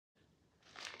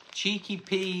Cheeky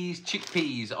peas,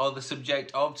 chickpeas are the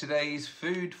subject of today's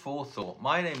Food for Thought.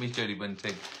 My name is Jody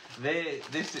Bunting.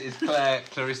 This is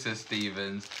Clarissa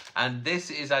Stevens, and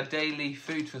this is our daily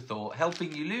Food for Thought,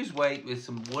 helping you lose weight with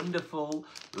some wonderful,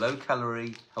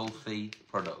 low-calorie, healthy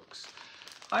products.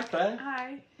 Hi, Claire.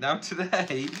 Hi. Now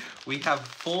today we have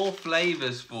 4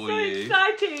 flavours for you. So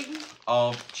exciting!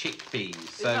 Of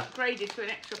chickpeas. We've upgraded to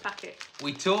an extra packet.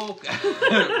 We talked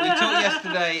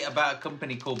yesterday about a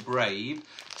company called Brave.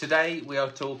 Today we are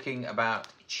talking about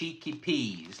cheeky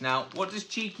peas. Now, what does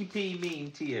cheeky pea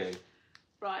mean to you?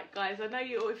 Right, guys, I know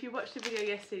you. If you watched the video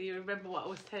yesterday, you remember what I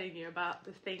was telling you about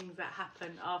the things that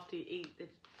happen after you eat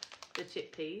the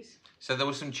chickpeas. So there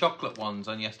were some chocolate ones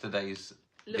on yesterday's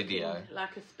video.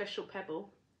 Like a special pebble.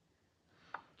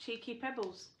 Cheeky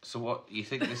pebbles. So what you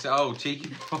think this? Oh, cheeky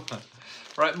pebbles.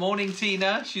 Right, morning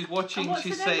Tina. She's watching.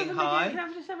 She's saying hi. Can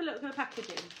I just have a look at the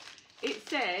packaging? It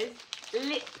says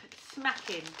lip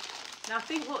smacking. Now I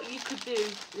think what you could do,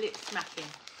 lip smacking.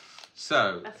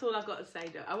 So that's all I've got to say.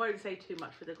 Though I won't say too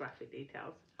much for the graphic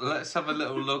details. Let's have a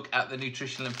little look at the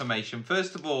nutritional information.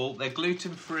 First of all, they're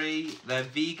gluten-free, they're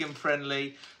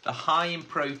vegan-friendly, they're high in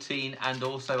protein and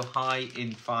also high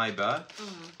in fibre.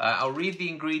 I'll read the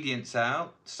ingredients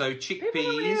out. So chickpeas... People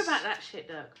don't hear about that shit,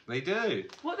 Duck. They do.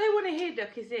 What they want to hear,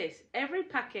 Duck, is this. Every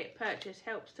packet purchased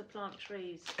helps to plant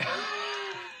trees.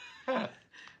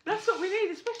 That's what we need,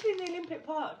 especially in the Olympic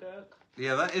Park, Duck.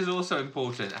 Yeah, that is also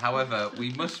important. However,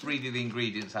 we must read the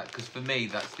ingredients out because for me,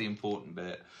 that's the important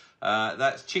bit.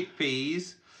 That's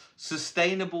chickpeas,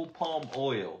 sustainable palm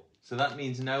oil. So that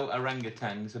means no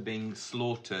orangutans are being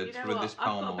slaughtered for this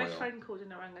palm oil. I've got a best friend called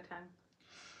an orangutan.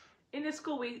 In the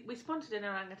school, we sponsored an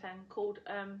orangutan called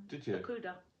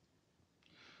Akuda.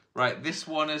 Right, this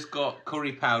one has got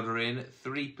curry powder in,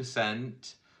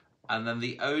 3%. And then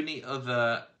the only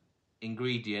other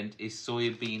ingredient is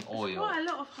soybean oil. There's quite a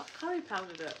lot of curry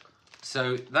powder, Duck.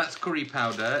 So that's curry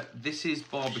powder, this is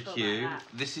barbecue,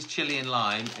 this is chilli and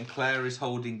lime, and Claire is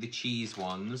holding the cheese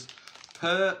ones.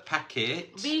 Per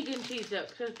packet... Vegan cheese, Duck,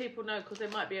 so people know, because they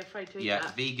might be afraid to eat that.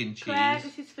 Yeah, vegan cheese. Claire,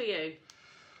 this is for you.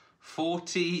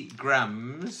 40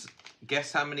 grams.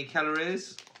 Guess how many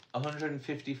calories?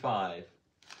 155.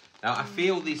 Now, I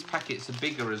feel these packets are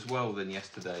bigger as well than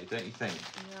yesterday, don't you think?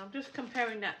 Yeah, I'm just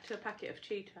comparing that to a packet of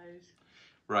Cheetos.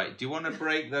 Right, do you want to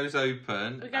break those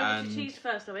open? We're going with the cheese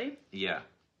first, are we? Yeah.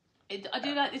 I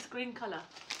do like this green colour.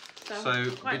 So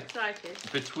I'm quite excited.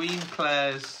 Between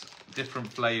Claire's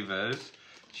different flavours,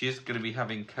 she is going to be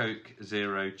having Coke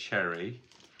Zero Cherry.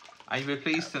 And you'll be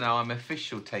pleased to know I'm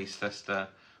official taste tester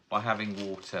by having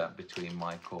water between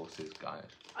my courses, guys.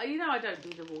 You know I don't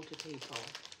do the water, people.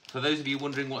 For those of you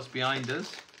wondering what's behind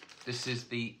us, this is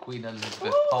the Queen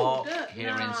Elizabeth Park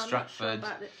here in Stratford.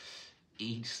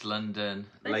 East London,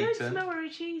 They Leighton. don't smell very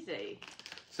cheesy.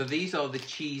 So these are the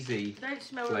cheesy They don't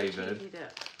smell flavoured. very cheesy,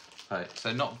 Duck. Right,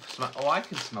 so not smell. Oh, I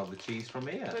can smell the cheese from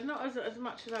here. But not as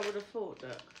much as I would have thought,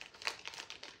 Duck.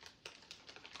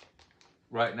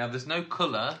 Right, now there's no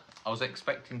colour. I was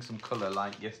expecting some colour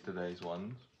like yesterday's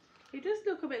ones. It does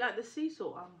look a bit like the sea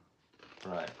salt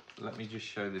one. Right, let me just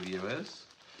show the viewers.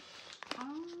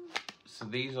 So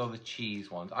these are the cheese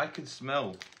ones. I can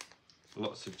smell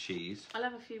lots of cheese. I'll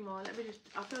have a few more. Let me just.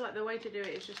 I feel like the way to do it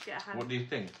is just get a hand. What do you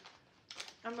think?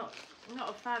 I'm not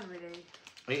a fan really.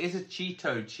 It is a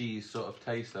Cheeto cheese sort of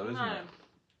taste though, isn't it?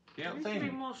 You don't It think? needs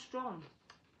to be more strong.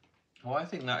 Oh, I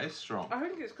think that is strong. I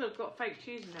think it's because it's got fake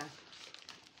cheese in there.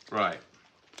 Right.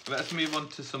 Let's move on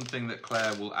to something that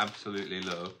Claire will absolutely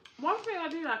love. One thing I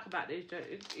do like about these,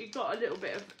 is you've got a little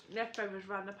bit of leftovers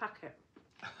around the packet.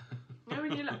 You know,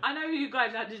 when you I know you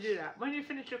guys had to do that. When you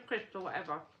finish your crisps or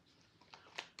whatever,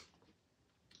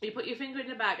 you put your finger in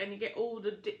the bag and you get all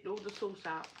the sauce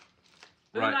out.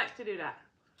 Who likes to do that?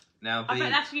 Now I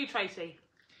bet that's you, Tracy.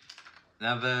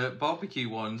 Now the barbecue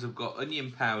ones have got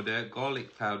onion powder,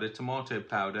 garlic powder, tomato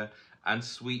powder, and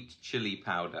sweet chili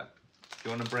powder. Do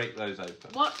you want to break those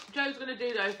open? What Joe's going to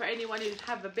do though, for anyone who's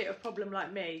have a bit of problem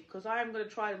like me, because I am going to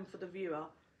try them for the viewer.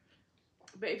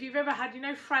 But if you've ever had, you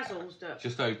know, frazzles, Duck?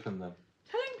 Just open them.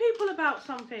 Telling people about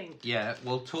something. Yeah,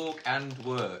 we'll talk and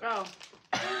work. Oh.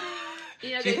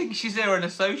 You know, Do you think she's there on a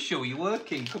social? You're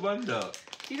working. Come on, Duck.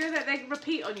 You know that they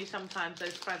repeat on you sometimes,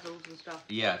 those frazzles and stuff?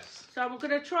 Yes. So I'm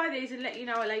going to try these and let you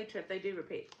know later if they do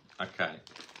repeat. Okay.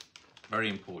 Very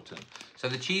important. So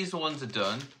the cheese ones are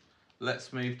done.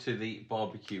 Let's move to the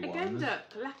barbecue ones. Again, Duck,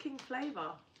 lacking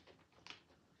flavour.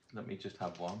 Let me just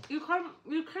have one. You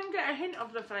can get a hint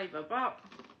of the flavour, but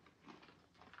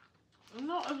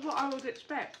not as what I would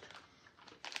expect.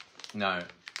 No,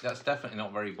 that's definitely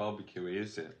not very barbecuey,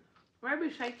 is it?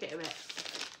 Maybe shake it a bit.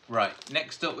 Right,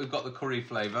 next up we've got the curry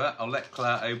flavour. I'll let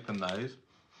Claire open those.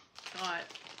 Right.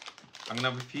 I'm going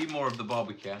to have a few more of the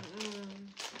barbecue.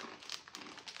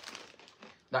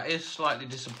 That is slightly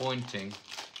disappointing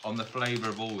on the flavour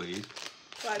of all these.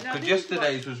 Right, now because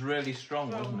yesterday's was really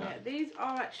strong, wasn't it? These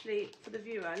are actually, for the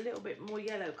viewer, a little bit more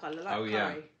yellow colour, like curry.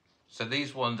 Yeah. So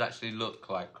these ones actually look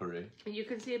like curry. And you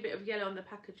can see a bit of yellow on the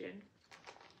packaging.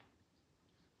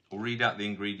 We'll read out the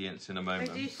ingredients in a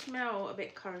moment. They do smell a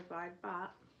bit currified,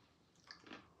 but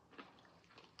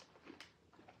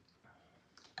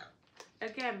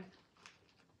again,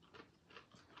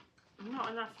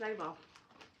 not enough flavour.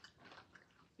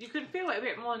 You can feel it a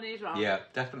bit more in these ones. Yeah,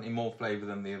 definitely more flavour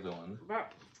than the other ones.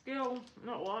 But still,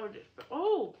 not what I would expect.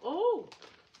 Oh!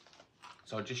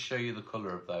 So I'll just show you the colour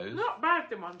of those. Not bad,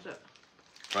 the ones that...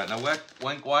 Right, now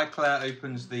while Claire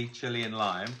opens the chilli and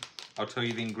lime, I'll tell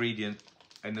you the ingredient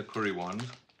in the curry ones.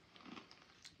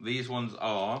 These ones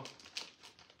are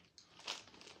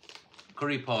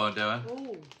curry powder,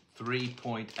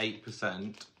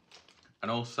 3.8%,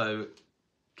 and also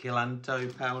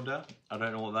cilantro powder. I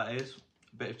don't know what that is.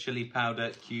 A bit of chili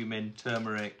powder, cumin,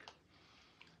 turmeric.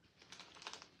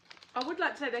 I would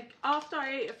like to say that after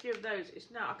I eat a few of those, it's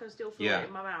now I can still feel it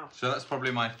in my mouth. So that's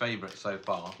probably my favourite so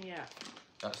far. Yeah.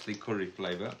 That's the curry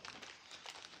flavour.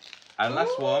 And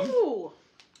last one.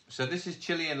 So this is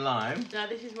chilli and lime. Now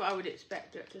this is what I would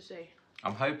expect it to see.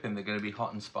 I'm hoping they're going to be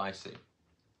hot and spicy.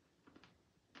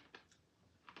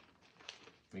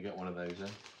 We get one of those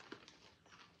then.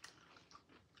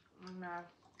 No.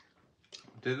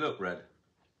 Do they look red?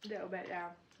 A little bit, yeah.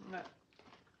 Look.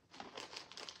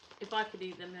 If I could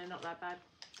eat them, they're not that bad.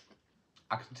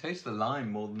 I can taste the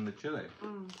lime more than the chilli.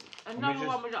 Another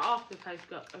one with the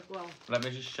aftertaste as well. Let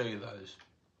me just show you those.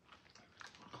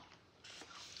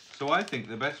 So I think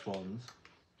the best ones...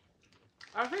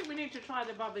 I think we need to try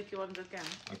the barbecue ones again.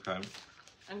 Okay.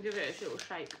 And give it a little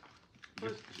shake.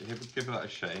 Give that a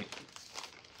shake.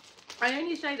 I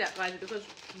only say that, guys, because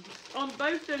on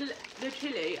both the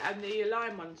chilli and the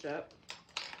lime ones,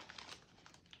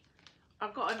 I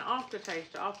got an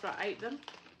aftertaste after I ate them.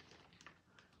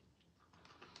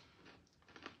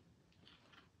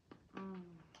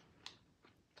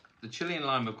 The chilli and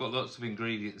lime have got lots of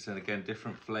ingredients and again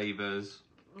different flavours,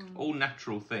 all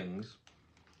natural things.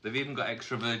 They've even got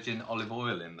extra virgin olive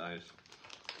oil in those.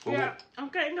 But yeah, I'm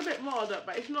getting a bit more of that,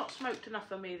 but it's not smoked enough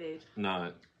for me, these.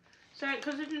 No. So,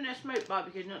 considering they're smoked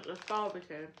barbecue, not just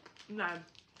barbecue, no.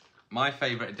 My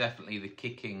favourite are definitely the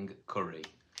kicking curry.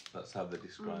 That's how they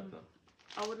describe them.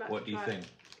 I would like what to do you think?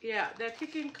 Yeah, the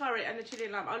kicking curry and the chilli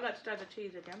and lime. I'd like to try the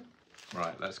cheese again.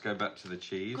 Right, let's go back to the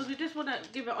cheese. Because we just want to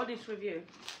give an honest review.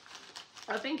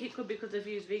 I think it could be because they've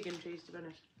used vegan cheese, to be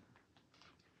honest.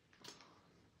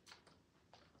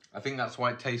 I think that's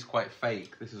why it tastes quite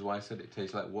fake. This is why I said it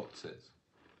tastes like Watsits.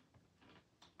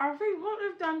 I think what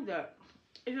they've done there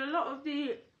is a lot of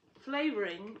the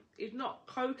flavouring is not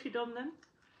coated on them.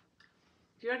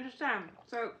 Do you understand?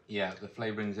 So yeah, the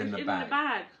flavouring's in the bag. It's in the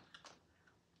bag.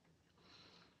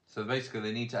 So basically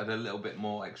they need to add a little bit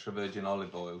more extra virgin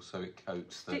olive oil so it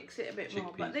coats the Sticks it a bit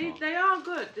more. But more. they are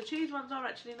good. The cheese ones are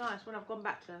actually nice when I've gone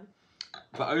back to them.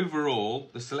 But overall,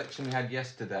 the selection we had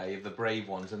yesterday of the Brave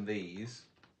ones and these...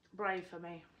 Brave for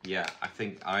me. Yeah, I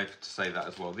think I have to say that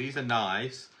as well. These are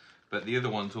nice, but the other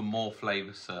ones were more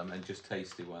flavoursome and just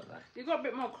tasty, weren't they? You've got a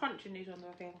bit more crunch in these ones,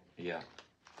 I think. Yeah.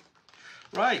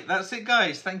 Right, that's it,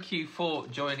 guys. Thank you for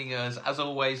joining us. As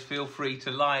always, feel free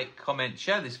to like, comment,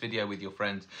 share this video with your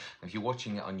friends. And if you're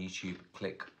watching it on YouTube,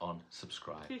 click on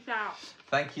subscribe. Peace out.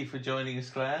 Thank you for joining us,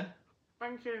 Claire.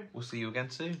 Thank you. We'll see you again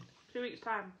soon. 2 weeks'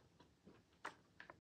 time.